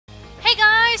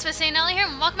guys, MasaeAnela here,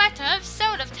 and welcome back to an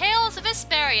episode of Tales of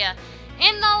Vesperia.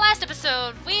 In the last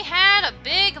episode, we had a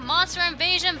big monster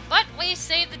invasion, but we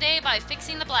saved the day by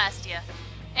fixing the Blastia.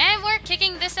 And we're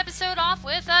kicking this episode off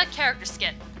with a character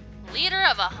skit. Leader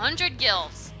of 100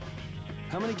 guilds.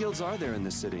 How many guilds are there in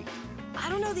this city? I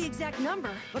don't know the exact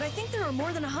number, but I think there are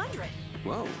more than 100.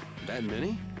 Whoa, that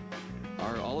many?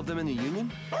 Are all of them in the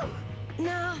Union?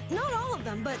 Nah, not all of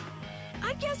them, but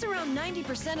I'd guess around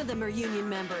 90% of them are Union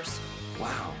members.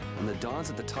 Wow, and the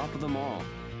Dawn's at the top of them all.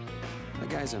 That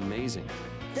guy's amazing.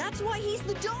 That's why he's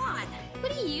the Dawn!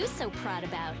 What are you so proud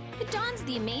about? The Dawn's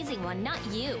the amazing one, not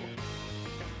you.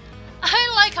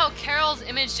 I like how Karol's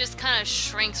image just kind of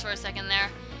shrinks for a second there.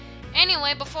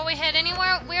 Anyway, before we head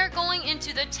anywhere, we're going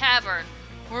into the tavern.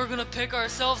 We're gonna pick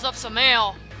ourselves up some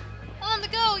ale. On the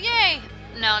go, yay!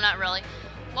 No, not really.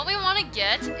 What we want to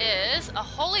get is a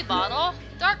holy bottle,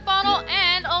 dark bottle,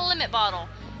 and a limit bottle.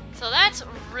 So that's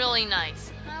really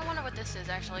nice. I wonder what this is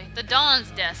actually. The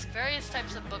Dawn's desk. Various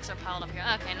types of books are piled up here.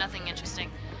 Okay, nothing interesting.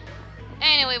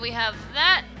 Anyway, we have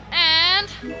that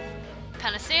and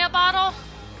panacea bottle,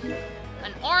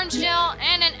 an orange gel,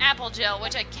 and an apple gel,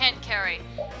 which I can't carry.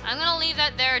 I'm gonna leave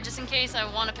that there just in case I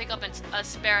want to pick up a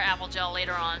spare apple gel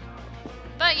later on.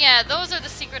 But yeah, those are the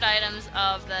secret items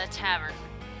of the tavern.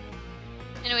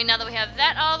 Anyway, now that we have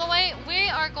that out of the way, we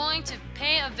are going to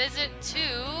pay a visit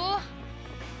to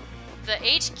the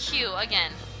HQ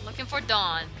again, looking for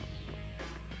Dawn.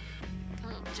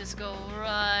 Just go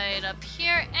right up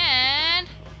here, and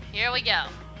here we go.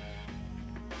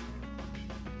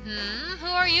 Who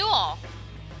are you all?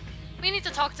 We need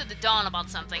to talk to the Dawn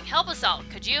about something. Help us out,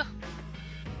 could you?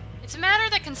 It's a matter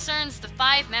that concerns the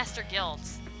 5 Master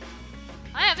Guilds.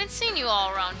 I haven't seen you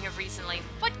all around here recently.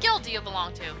 What guild do you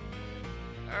belong to?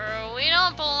 We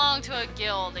don't belong to a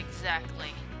guild exactly.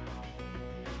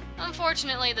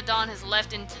 Unfortunately, the Dawn has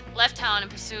left town in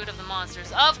pursuit of the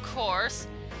monsters. Of course.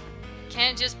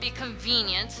 Can't just be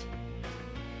convenient.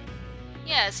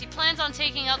 Yes, he plans on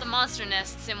taking out the monster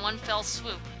nests in one fell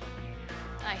swoop.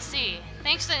 I see.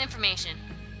 Thanks for the information.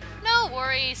 No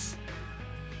worries.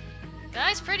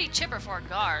 Guy's pretty chipper for a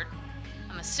guard.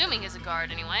 I'm assuming he's a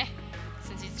guard anyway,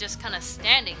 since he's just kind of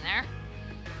standing there.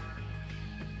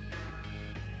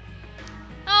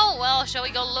 Oh well, shall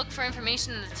we go look for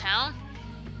information in the town?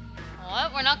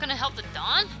 What? We're not gonna help the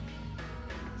Dawn?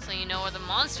 So you know where the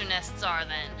monster nests are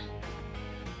then.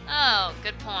 Oh,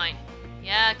 good point.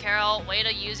 Yeah, Karol, way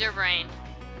to use your brain.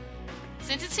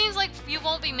 Since it seems like you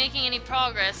won't be making any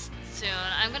progress soon,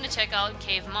 I'm gonna check out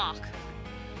Keiv Moc.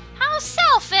 How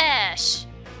selfish!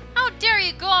 How dare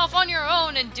you go off on your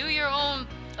own and do your own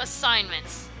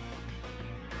assignments?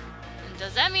 And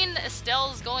does that mean that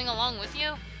Estelle's going along with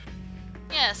you?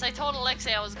 Yes, I told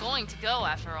Alexei I was going to go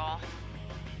after all.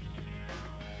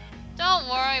 Don't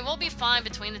worry, we'll be fine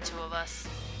between the two of us.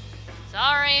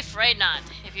 Sorry, afraid not.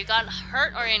 If you got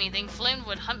hurt or anything, Flynn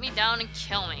would hunt me down and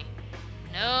kill me.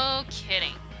 No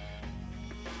kidding.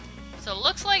 So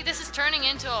looks like this is turning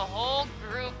into a whole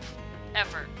group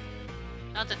effort.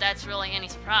 Not that that's really any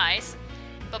surprise.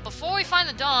 But before we find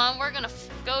the Dawn, we're gonna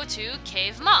go to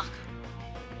Keiv Moc.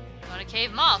 Going to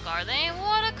Keiv Moc, are they?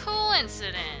 What a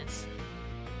coincidence.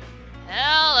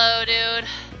 Hello, dude.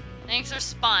 Thanks for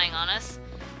spying on us.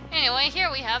 Anyway, here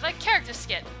we have a character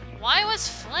skit. Why was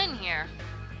Flynn here?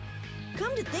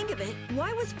 Come to think of it,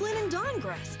 why was Flynn and Dawn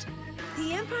Grest?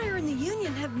 The Empire and the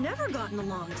Union have never gotten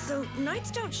along, so knights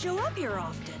don't show up here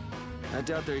often. I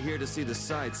doubt they're here to see the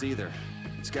sights either.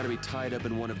 It's gotta be tied up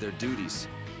in one of their duties.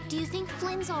 Do you think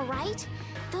Flynn's alright?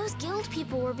 Those guild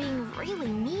people were being really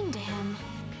mean to him.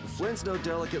 Flynn's no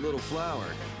delicate little flower.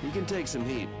 He can take some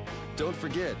heat. Don't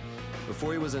forget,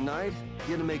 before he was a knight,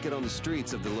 he had to make it on the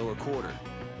streets of the lower quarter.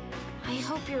 I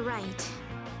hope you're right.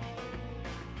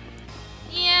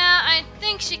 Yeah, I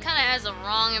think she kind of has a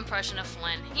wrong impression of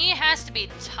Flynn. He has to be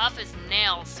tough as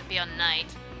nails to be a knight.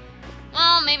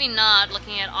 Well, maybe not,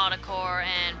 looking at Audicor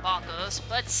and Bakos,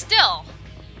 but still.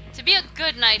 To be a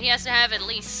good knight, he has to have at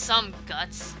least some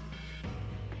guts.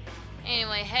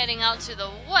 Anyway, heading out to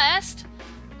the west,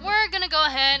 we're gonna go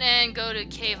ahead and go to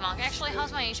Keiv Moc. Actually,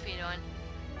 how's my HP doing?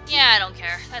 Yeah, I don't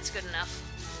care. That's good enough.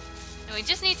 And we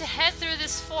just need to head through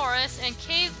this forest, and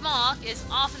Keiv Moc is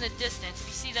off in the distance. If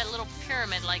you see that little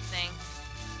pyramid-like thing.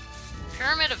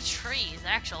 Pyramid of trees,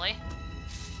 actually.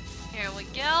 Here we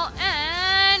go,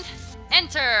 and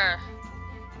enter!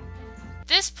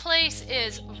 This place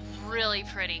is really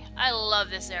pretty. I love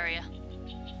this area.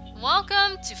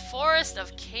 Welcome to Forest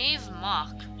of Keiv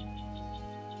Moc.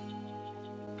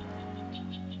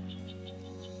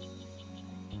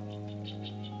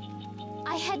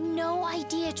 I had no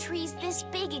idea trees this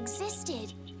big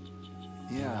existed.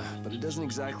 Yeah, but it doesn't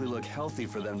exactly look healthy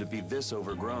for them to be this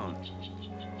overgrown.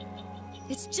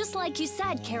 It's just like you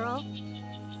said, Karol.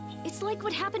 It's like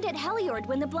what happened at Heliord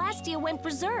when the Blastia went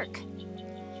berserk.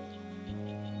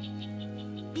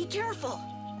 Be careful.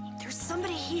 There's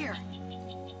somebody here.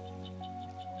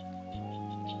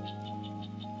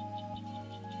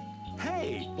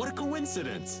 Hey, what a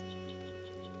coincidence!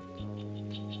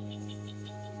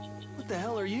 What the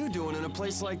hell are you doing in a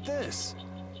place like this?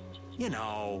 You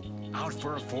know, out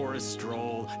for a forest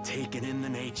stroll, taking in the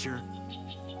nature.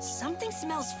 Something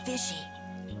smells fishy.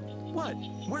 What?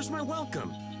 Where's my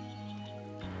welcome?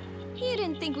 You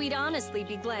didn't think we'd honestly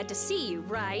be glad to see you,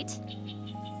 right?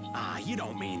 Ah, you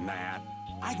don't mean that.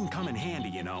 I can come in handy,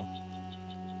 you know.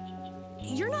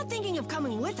 You're not thinking of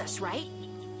coming with us, right?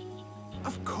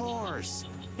 Of course.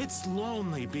 It's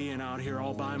lonely being out here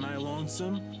all by my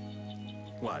lonesome.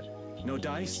 What? No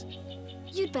dice?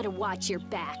 You'd better watch your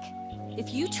back.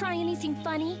 If you try anything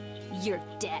funny, you're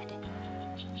dead.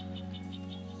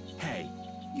 Hey,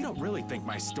 you don't really think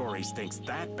my story stinks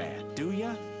that bad, do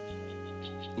ya?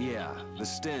 Yeah, the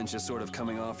stench is sort of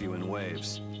coming off you in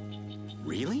waves.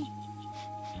 Really?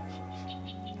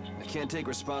 I can't take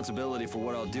responsibility for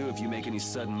what I'll do if you make any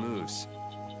sudden moves.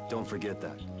 Don't forget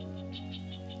that.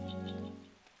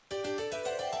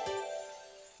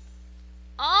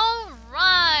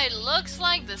 Alright, looks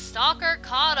like the stalker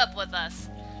caught up with us.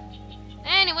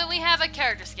 Anyway, we have a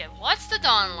character skit. What's the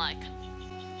Dawn like?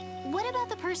 What about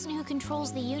the person who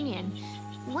controls the Union?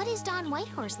 What is Don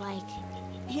Whitehorse like?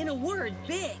 In a word,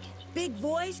 big. Big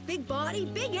voice, big body,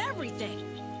 big everything.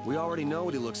 We already know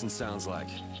what he looks and sounds like.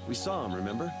 We saw him,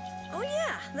 remember? Oh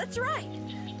yeah, that's right.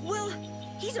 Well,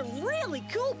 he's a really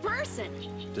cool person.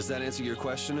 Does that answer your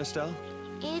question, Estelle?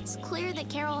 It's clear that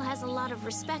Karol has a lot of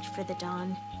respect for the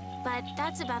Dawn, but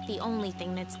that's about the only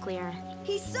thing that's clear.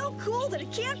 He's so cool that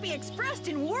it can't be expressed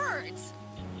in words.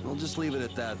 We'll just leave it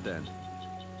at that then.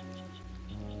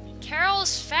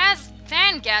 Karol's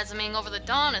fangasming over the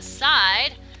Dawn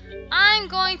aside, I'm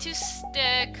going to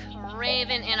stick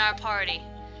Raven in our party.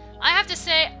 I have to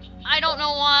say, I don't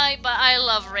know why, but I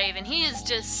love Raven. He is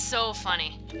just so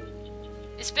funny.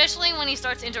 Especially when he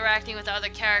starts interacting with other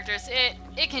characters,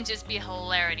 it can just be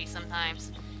hilarity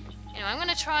sometimes. Anyway, I'm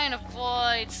gonna try and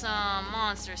avoid some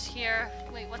monsters here.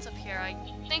 Wait, what's up here? I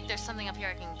think there's something up here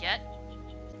I can get.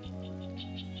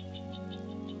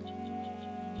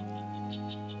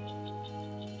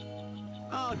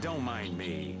 Oh, don't mind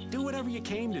me. Do whatever you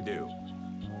came to do.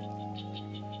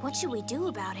 What should we do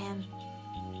about him?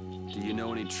 Do you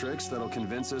know any tricks that'll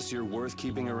convince us you're worth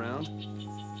keeping around?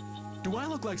 Do I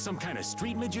look like some kind of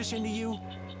street magician to you?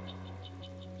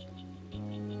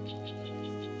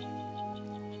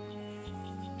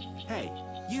 Hey,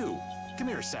 you! Come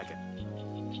here a second.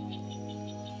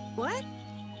 What?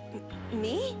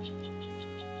 Me?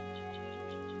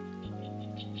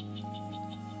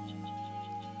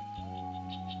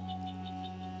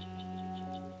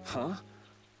 Huh?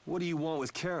 What do you want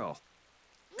with Karol?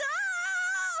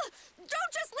 Ah!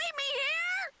 Don't just leave me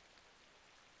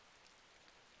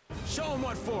here! Show him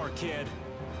what for, kid!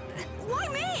 Why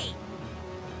me?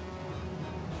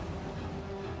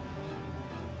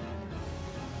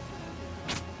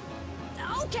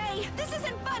 Okay, this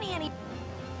isn't funny any-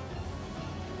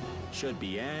 Should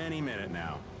be any minute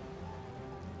now.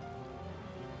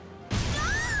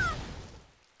 Ah!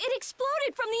 It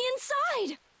exploded from the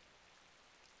inside!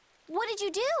 What did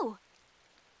you do?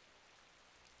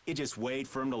 You just wait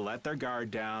for them to let their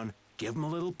guard down, give them a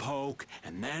little poke,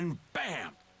 and then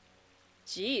BAM!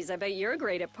 Geez, I bet you're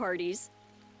great at parties.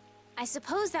 I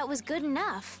suppose that was good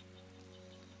enough.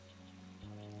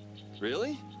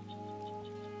 Really?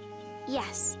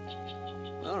 Yes.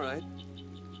 All right.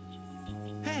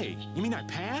 Hey, you mean I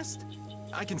passed?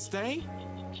 I can stay?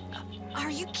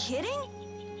 Are you kidding?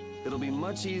 It'll be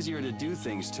much easier to do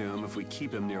things to him if we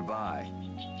keep him nearby.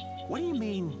 What do you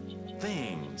mean,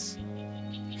 things?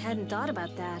 Hadn't thought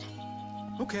about that.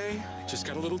 Okay, just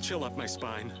got a little chill up my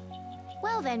spine.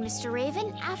 Well then, Mr.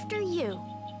 Raven, after you.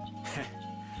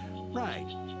 Right.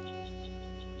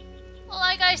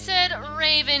 Like I said,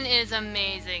 Raven is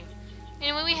amazing.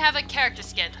 Anyway, we have a character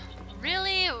skit.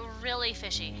 Really, really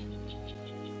fishy.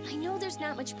 I know there's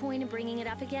not much point in bringing it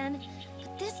up again,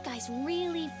 but this guy's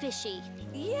really fishy.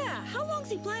 Yeah, how long's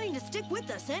he planning to stick with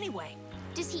us anyway?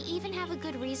 Does he even have a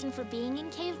good reason for being in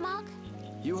Keiv Moc?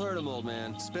 You heard him, old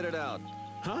man. Spit it out.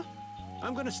 Huh?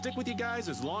 I'm gonna stick with you guys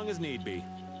as long as need be.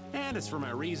 And as for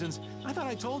my reasons, I thought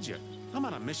I told you. I'm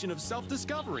on a mission of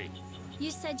self-discovery.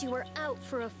 You said you were out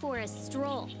for a forest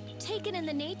stroll, taken in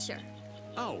the nature.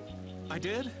 Oh, I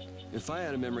did? If I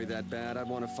had a memory that bad, I'd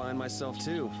want to find myself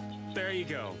too. There you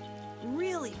go.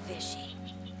 Really fishy.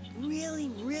 Really,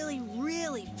 really,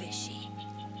 really fishy.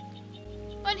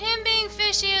 But him being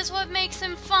fishy is what makes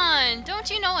him fun. Don't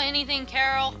you know anything,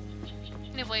 Carol?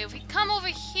 Anyway, if we come over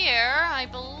here, I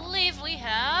believe we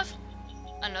have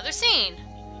another scene.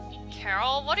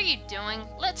 Carol, what are you doing?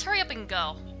 Let's hurry up and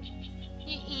go.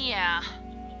 Yeah.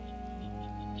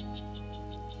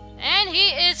 And he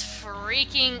is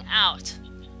freaking out.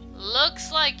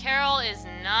 Looks like Carol is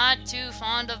not too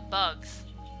fond of bugs.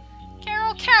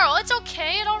 Carol, it's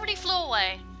okay. It already flew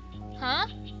away. Huh?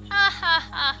 Ha ha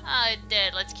ha ha, it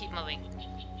did. Let's keep moving.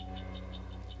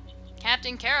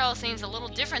 Captain Carol seems a little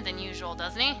different than usual,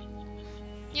 doesn't he?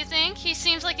 You think? He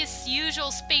seems like his usual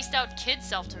spaced-out kid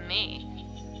self to me.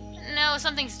 No,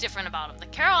 something's different about him. The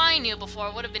Carol I knew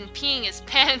before would have been peeing his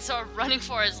pants or running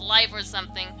for his life or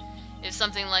something, if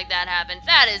something like that happened.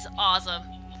 That is awesome.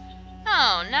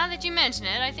 Oh, now that you mention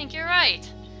it, I think you're right.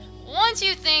 Once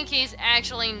you think he's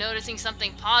actually noticing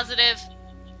something positive,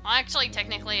 well, actually,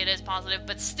 technically it is positive,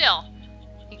 but still,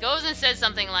 he goes and says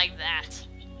something like that.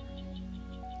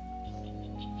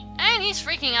 And he's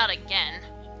freaking out again.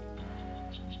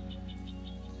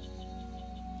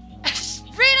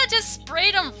 Rita just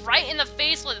sprayed him right in the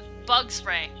face with bug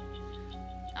spray.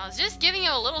 I was just giving you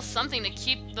a little something to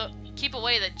keep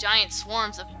away the giant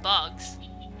swarms of bugs.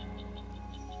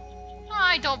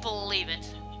 I don't believe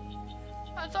it.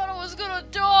 I thought I was gonna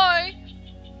die.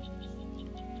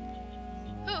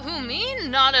 Who, me?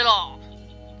 Not at all.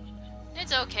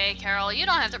 It's okay, Carol. You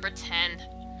don't have to pretend.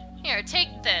 Here,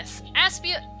 take this.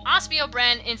 Aspio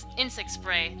brand insect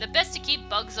spray. The best to keep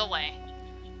bugs away.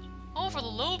 All for the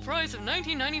low price of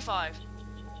 $19.95.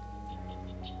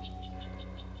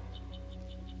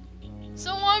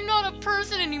 So I'm not a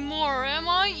person anymore, am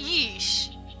I?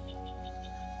 Yeesh.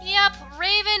 Yep,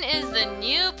 Raven is the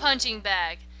new punching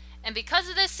bag. And because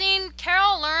of this scene,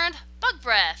 Carol learned Bug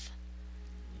Breath.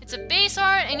 It's a base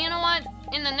art, and you know what?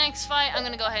 In the next fight, I'm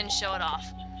going to go ahead and show it off.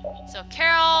 So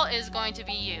Carol is going to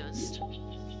be used.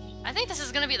 I think this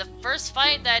is going to be the first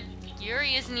fight that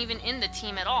Yuri isn't even in the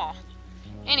team at all.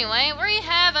 Anyway, we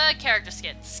have a character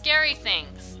skit. Scary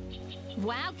things.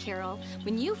 Wow, Carol.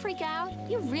 When you freak out,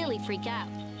 you really freak out.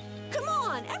 Come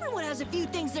on, everyone has a few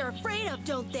things they're afraid of,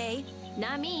 don't they?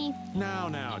 Not me.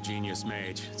 Now, Genius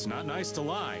Mage. It's not nice to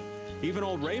lie. Even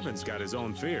old Raven's got his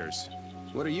own fears.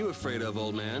 What are you afraid of,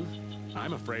 old man?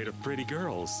 I'm afraid of pretty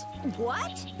girls.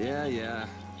 What? Yeah.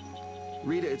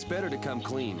 Rita, it's better to come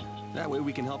clean. That way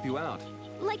we can help you out.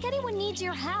 Like anyone needs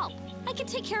your help. I can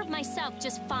take care of myself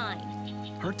just fine.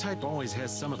 Her type always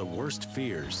has some of the worst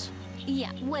fears.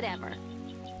 Yeah, whatever.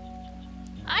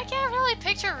 I can't really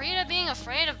picture Rita being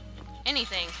afraid of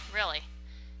anything, really.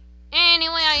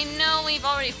 Anyway, I know we've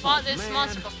already fought this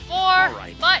monster before,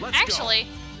 right, but let's actually,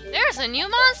 there's a new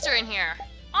monster in here.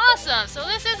 Awesome, so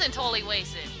this isn't totally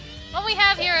wasted. What we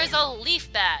have here is a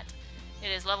leaf bat. It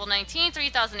is level 19,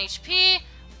 3000 HP,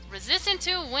 resistant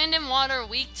to wind and water,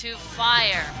 weak to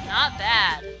fire. Not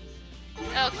bad.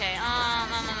 Okay,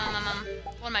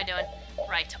 what am I doing?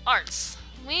 Right, arts.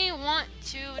 We want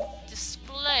to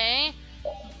display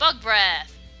Bug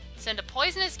Breath. Send a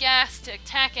poisonous gas to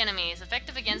attack enemies,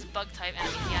 effective against bug-type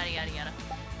enemies, yada yada.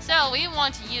 So we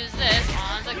want to use this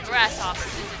on the grasshopper,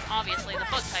 since it's obviously the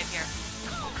bug-type here.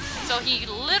 So he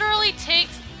literally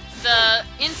takes the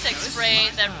insect spray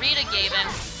that Rita gave him,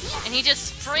 and he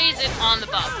just sprays it on the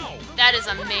bug. That is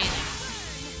amazing.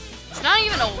 It's not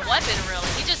even a weapon, really.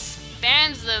 He just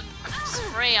spams the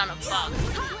spray on a bug.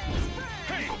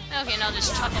 Okay, now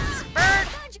just chop up this bird.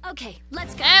 Okay,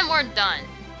 let's go. And we're done.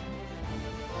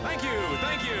 Thank you!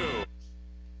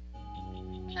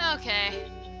 Okay.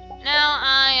 Now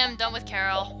I am done with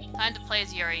Carol. Time to play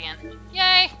as Yuri again.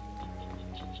 Yay!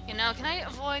 Okay, now can I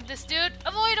avoid this dude?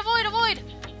 Avoid!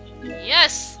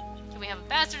 Yes! So we have a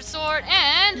bastard sword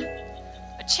and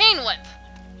a chain whip.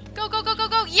 Go!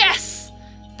 Yes!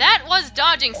 That was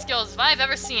dodging skills if I've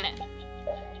ever seen it.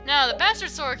 Now the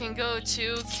bastard sword can go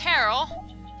to Carol,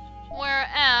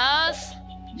 whereas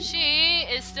she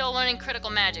is still learning critical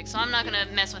magic, so I'm not going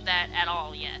to mess with that at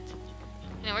all yet.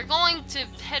 And we're going to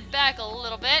head back a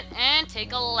little bit and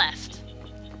take a left.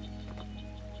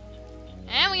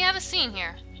 And we have a scene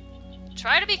here.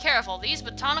 Try to be careful. These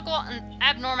botanical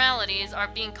abnormalities are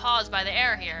being caused by the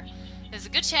air here. There's a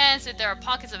good chance that there are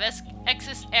pockets of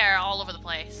excess air all over the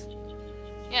place.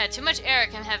 Yeah, too much air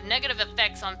can have negative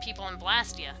effects on people in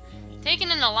Blastia.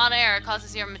 Taking in a lot of air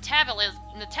causes your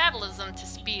metabolism to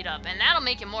speed up, and that'll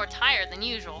make you more tired than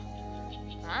usual.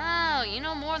 Wow, you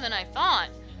know more than I thought.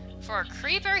 For a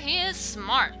creeper, he is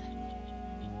smart.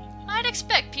 I'd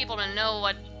expect people to know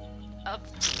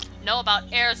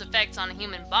about air's effects on the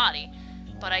human body,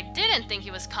 but I didn't think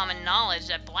it was common knowledge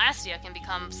that Blastia can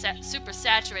become super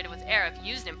saturated with air if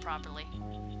used improperly.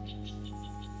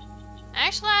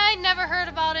 Actually, I never heard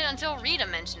about it until Rita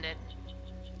mentioned it.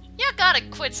 You gotta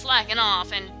quit slacking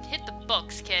off and hit the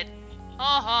books, kid.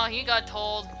 He got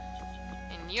told.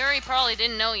 And Yuri probably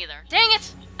didn't know either. Dang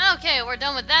it! Okay, we're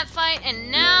done with that fight,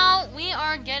 and now we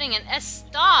are getting an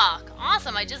S-Stock.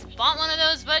 Awesome, I just bought one of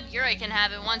those, but Yuri can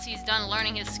have it once he's done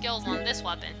learning his skills on this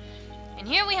weapon. And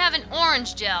here we have an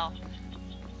orange gel.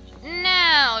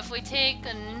 Now, if we take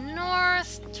a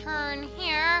north turn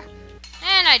here,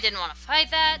 and I didn't want to fight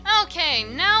that. Okay,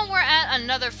 now we're at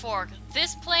another fork.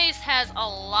 This place has a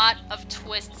lot of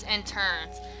twists and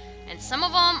turns, and some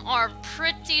of them are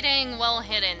pretty dang well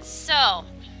hidden, so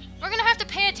we're gonna have to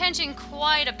pay attention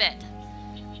quite a bit.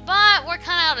 But we're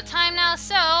kinda out of time now,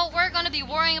 so we're gonna be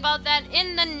worrying about that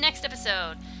in the next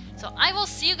episode. So I will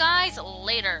see you guys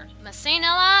later.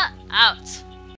 MasaeAnela out.